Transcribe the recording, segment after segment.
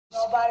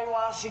Nobody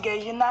wants to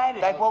get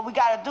united. Like, what we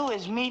gotta do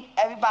is meet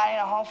everybody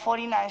on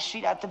 149th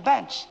Street at the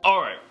bench.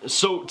 Alright,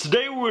 so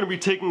today we're going to be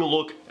taking a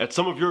look at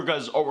some of your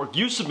guys' artwork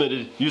you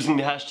submitted using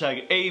the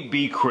hashtag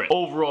ABCrit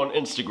over on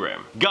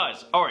Instagram.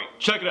 Guys, alright,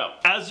 check it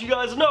out. As you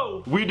guys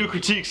know, we do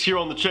critiques here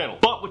on the channel.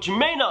 But what you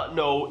may not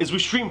know is we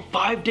stream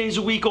 5 days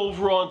a week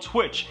over on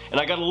Twitch, and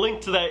I got a link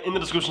to that in the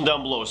description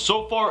down below.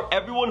 So far,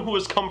 everyone who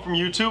has come from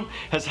YouTube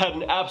has had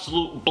an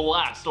absolute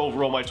blast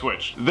over on my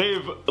Twitch.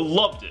 They've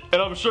loved it,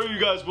 and I'm sure you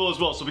guys will as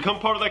well. So become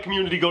part of that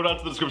community, go down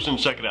to the description and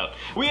check it out.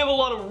 We have a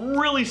lot of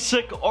really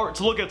sick art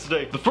to look at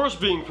today. The first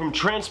being from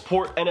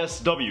Transport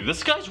NSW.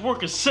 This guy's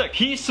work is sick.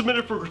 He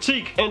submitted for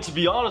critique, and to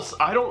be honest,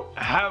 I don't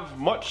have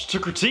much to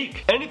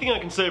critique. Anything I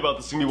can say about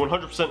this is gonna be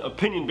 100%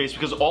 opinion based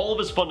because all of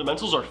his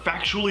fundamentals are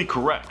factually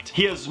correct.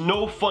 He has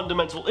no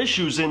fundamental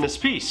issues in this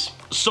piece.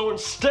 So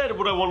instead,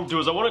 what I want to do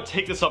is I want to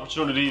take this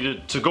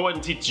opportunity to go ahead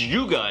and teach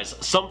you guys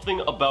something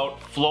about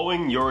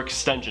flowing your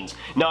extensions.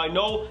 Now I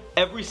know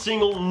every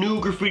single new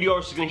graffiti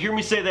artist is gonna hear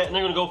me say that and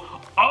they're gonna go,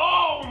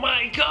 oh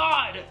my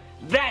god!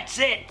 That's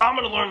it! I'm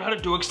gonna learn how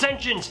to do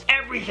extensions!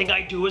 Everything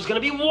I do is gonna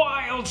be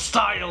wild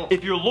style!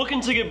 If you're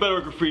looking to get better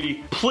at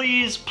graffiti,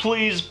 please,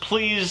 please,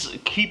 please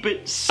keep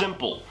it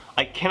simple.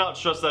 I cannot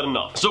stress that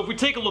enough. So if we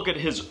take a look at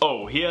his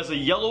O, he has a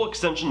yellow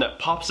extension that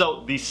pops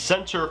out the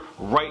center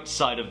right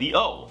side of the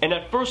O. And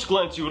at first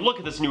glance you would look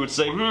at this and you would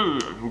say,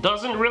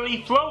 doesn't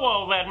really flow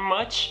all that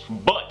much.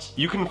 But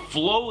you can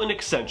flow an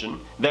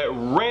extension that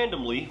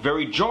randomly,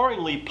 very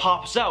jarringly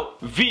pops out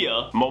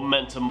via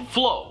momentum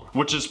flow,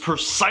 which is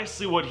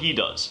precisely what he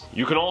does.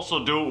 You can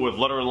also do it with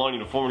letter and line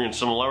uniformity and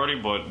similarity,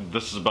 but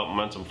this is about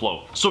momentum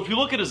flow. So if you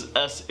look at his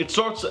S, it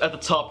starts at the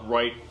top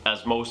right,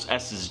 as most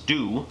S's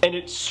do, and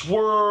it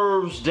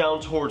swerves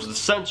down towards the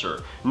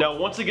center. Now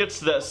once it gets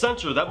to that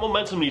center, that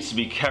momentum needs to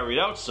be carried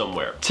out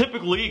somewhere.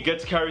 Typically it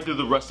gets carried through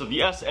the rest of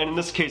the S, and in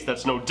this case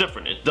that's no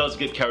different. It does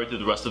get carried through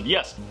the rest of the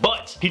S.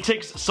 But he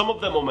takes some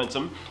of that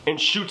momentum and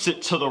shoots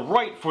it to the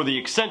right for the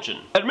extension.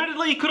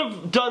 Admittedly, he could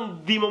have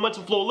done the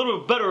momentum flow a little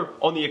bit better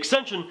on the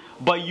extension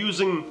by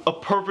using a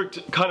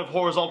perfect kind of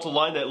horizontal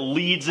line that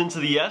leads into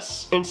the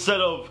S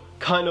instead of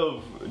kind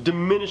of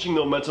diminishing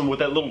the momentum with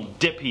that little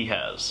dip he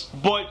has.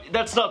 But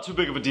that's not too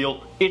big of a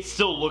deal. It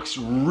still looks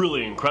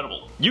really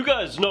incredible. You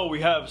guys know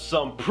we have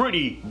some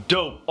pretty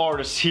dope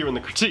artists here in the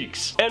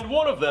critiques, and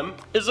one of them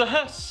is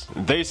Ahes.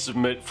 They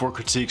submit for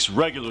critiques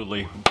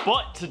regularly,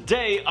 but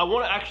today I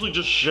want to actually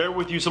just share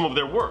with you some of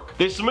their work.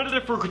 They submitted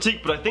it for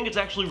critique, but I think it's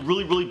actually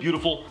really, really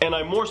beautiful, and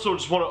I more so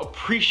just want to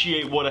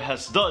appreciate what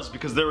Ahes does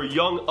because they're a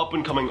young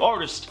up-and-coming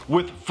artist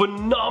with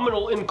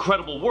phenomenal,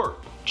 incredible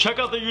work. Check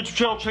out their YouTube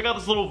channel, check out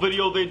this little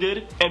video they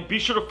did, and be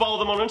sure to follow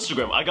them on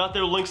Instagram. I got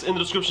their links in the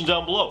description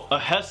down below.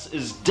 Ahes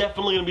is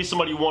definitely going to be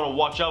somebody you want to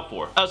watch out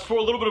for. As for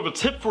a little bit of a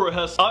tip for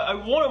Ahes, I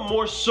want to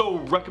more so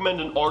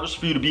recommend an artist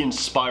for you to be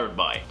inspired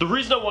by. The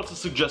reason I want to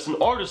suggest an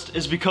artist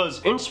is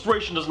because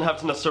inspiration doesn't have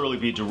to necessarily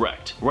be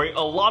direct, right?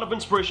 A lot of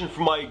inspiration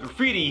for my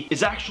graffiti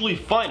is actually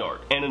fine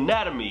art and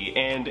anatomy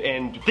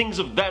and things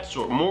of that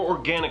sort, more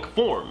organic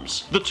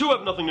forms. The two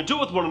have nothing to do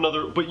with one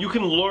another, but you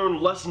can learn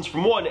lessons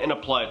from one and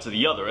apply it to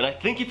the other. And I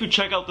think if you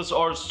check out this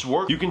artist's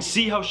work, you can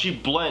see how she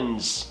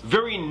blends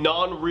very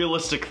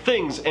non-realistic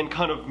things and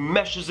kind of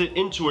meshes it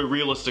into a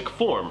realistic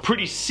form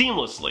pretty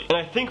seamlessly. And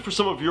I think for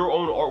some of your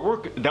own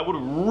artwork, that would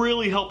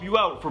really help you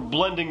out for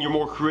blending your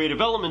more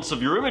creative elements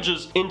of your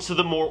images into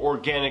the more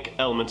organic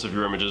elements of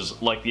your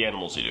images, like the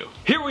animals you do.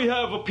 Here we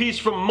have a piece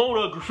from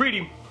Mona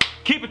Graffiti.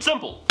 Keep it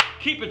simple.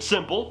 Keep it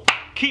simple.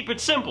 Keep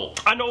it simple.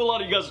 I know a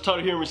lot of you guys are tired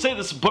of hearing me say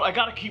this, but I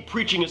gotta keep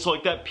preaching it so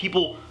like that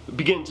people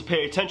begin to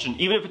pay attention.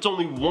 Even if it's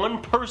only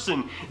one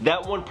person,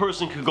 that one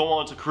person could go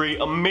on to create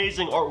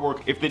amazing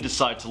artwork if they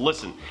decide to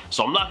listen.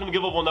 So I'm not gonna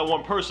give up on that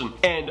one person.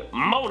 And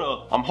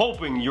Mona, I'm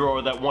hoping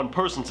you're that one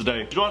person today.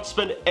 You don't have to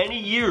spend any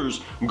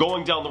years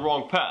going down the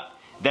wrong path.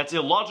 That's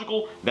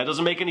illogical, that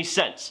doesn't make any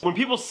sense. When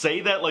people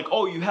say that, like,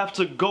 oh, you have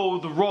to go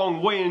the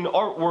wrong way in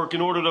artwork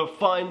in order to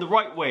find the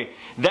right way,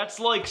 that's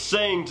like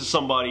saying to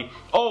somebody,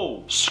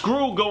 oh,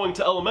 screw going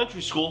to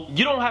elementary school,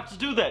 you don't have to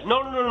do that.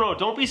 No, no, no, no,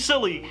 don't be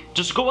silly.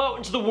 Just go out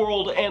into the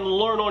world and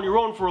learn on your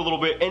own for a little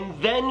bit,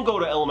 and then go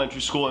to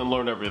elementary school and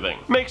learn everything.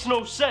 Makes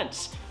no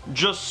sense.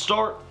 Just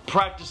start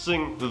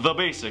practicing the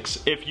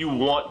basics if you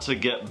want to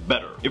get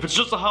better. If it's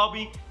just a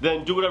hobby,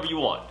 then do whatever you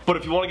want. But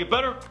if you want to get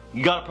better,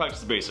 you gotta practice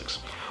the basics.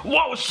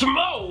 Whoa,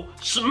 Smo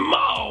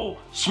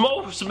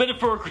submitted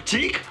for a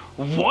critique?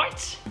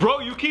 What?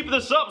 Bro, you keep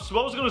this up,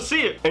 Smo's gonna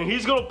see it, and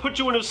he's gonna put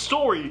you in his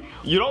story.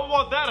 You don't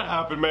want that to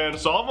happen, man,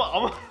 so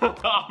I'm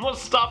gonna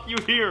stop you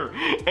here,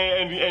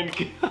 and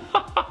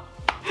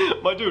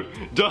my dude,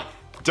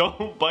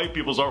 Don't bite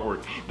people's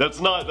artwork. That's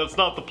not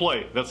the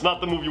play. That's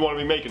not the move you want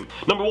to be making.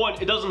 Number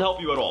one, it doesn't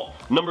help you at all.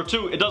 Number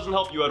two, it doesn't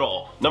help you at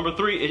all. Number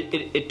three,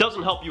 it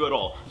doesn't help you at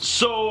all.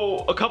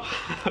 So a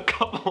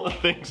couple of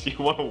things you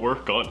want to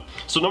work on.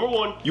 So number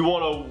one, you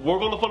want to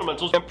work on the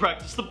fundamentals and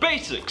practice the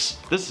basics.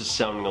 This is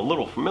sounding a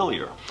little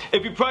familiar.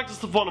 If you practice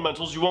the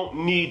fundamentals, you won't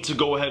need to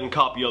go ahead and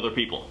copy other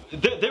people.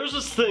 There's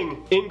this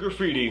thing in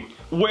graffiti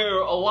where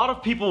a lot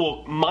of people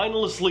will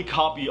mindlessly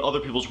copy other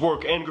people's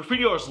work, and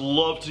graffiti artists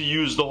love to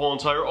use the whole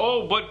entire,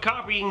 oh, but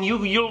copying,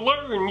 you'll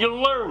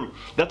learn.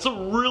 That's a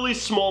really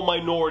small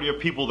minority of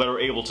people that are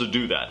able to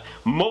do that.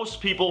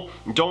 Most people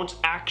don't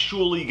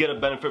actually get a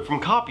benefit from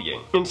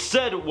copying.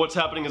 Instead, what's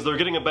happening is they're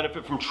getting a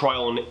benefit from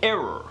trial and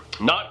error,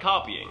 not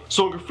copying.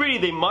 So in graffiti,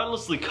 they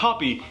mindlessly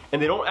copy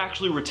and they don't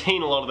actually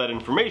retain a lot of that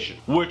information,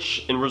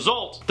 which in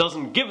result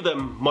doesn't give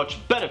them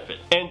much benefit.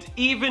 And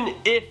even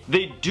if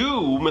they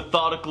do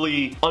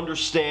methodically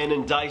understand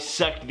and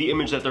dissect the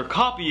image that they're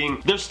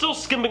copying, they're still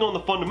skimming on the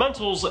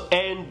fundamentals,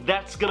 and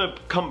that's gonna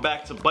come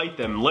back to bite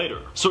them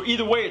later. So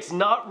either way, it's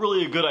not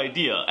really a good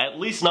idea, at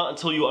least not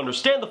until you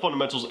understand the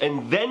fundamentals,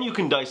 and then you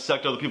can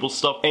dissect other people's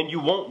stuff and you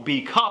won't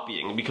be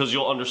copying because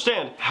you'll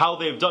understand how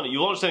they've done it.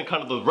 You'll understand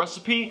kind of the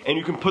recipe, and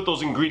you can put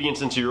those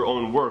ingredients into your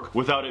own work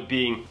without it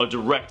being a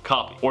direct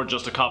copy or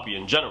just a copy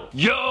in general.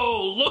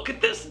 Yo, look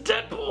at this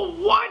Deadpool,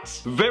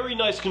 what? Very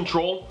nice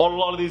control on a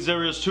lot of these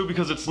areas too,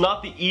 because it's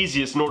not the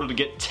easiest in order to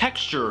get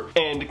texture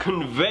and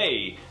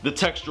convey the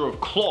texture of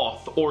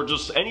cloth or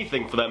just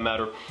anything for that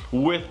matter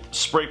with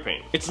spray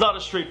paint. It's not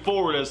as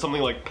straightforward as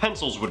something like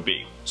pencils would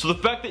be. So the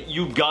fact that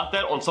you got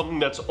that on something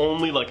that's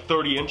only like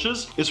 30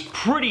 inches is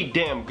pretty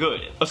damn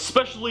good,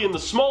 especially in the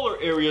smaller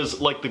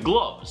areas like the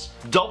gloves.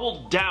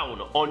 Double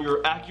down on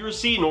your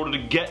accuracy in order to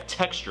get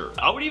texture.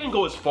 I would even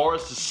go as far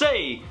as to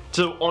say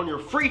on your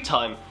free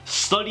time,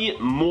 study it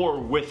more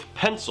with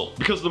pencil,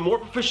 because the more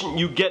proficient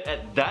you get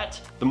at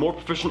that, the more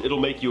proficient it'll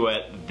make you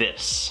at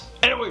this.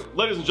 Anyway,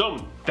 ladies and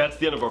gentlemen, that's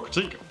the end of our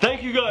critique.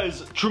 Thank you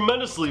guys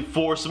tremendously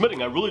for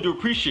submitting. I really do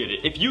appreciate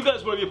it. If you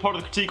guys want to be a part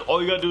of the critique,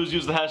 all you gotta do is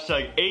use the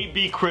hashtag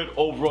ABCrit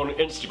over on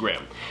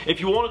Instagram. If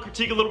you want to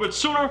critique a little bit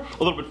sooner,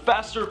 a little bit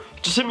faster,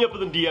 just hit me up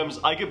in the DMs.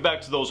 I get back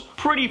to those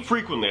pretty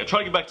frequently. I try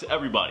to get back to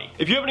everybody.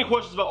 If you have any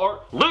questions about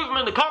art, leave them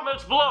in the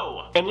comments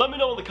below. And let me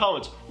know in the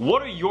comments,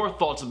 what are your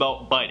thoughts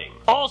about biting?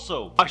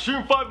 Also, I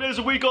stream 5 days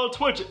a week on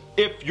Twitch.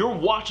 If you're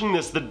watching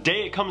this the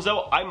day it comes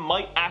out, I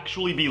might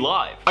actually be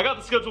live. I got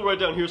the schedule right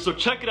down here, so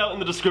check it out in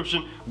the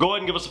description. Go ahead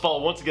and give us a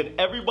follow. Once again,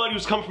 everybody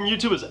who's come from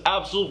YouTube has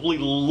absolutely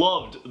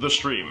loved the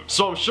stream,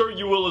 so I'm sure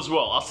you will as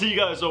well. I'll see you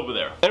guys over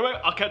there. Anyway,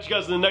 I'll catch you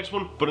guys in the next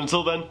one, but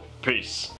until then, peace.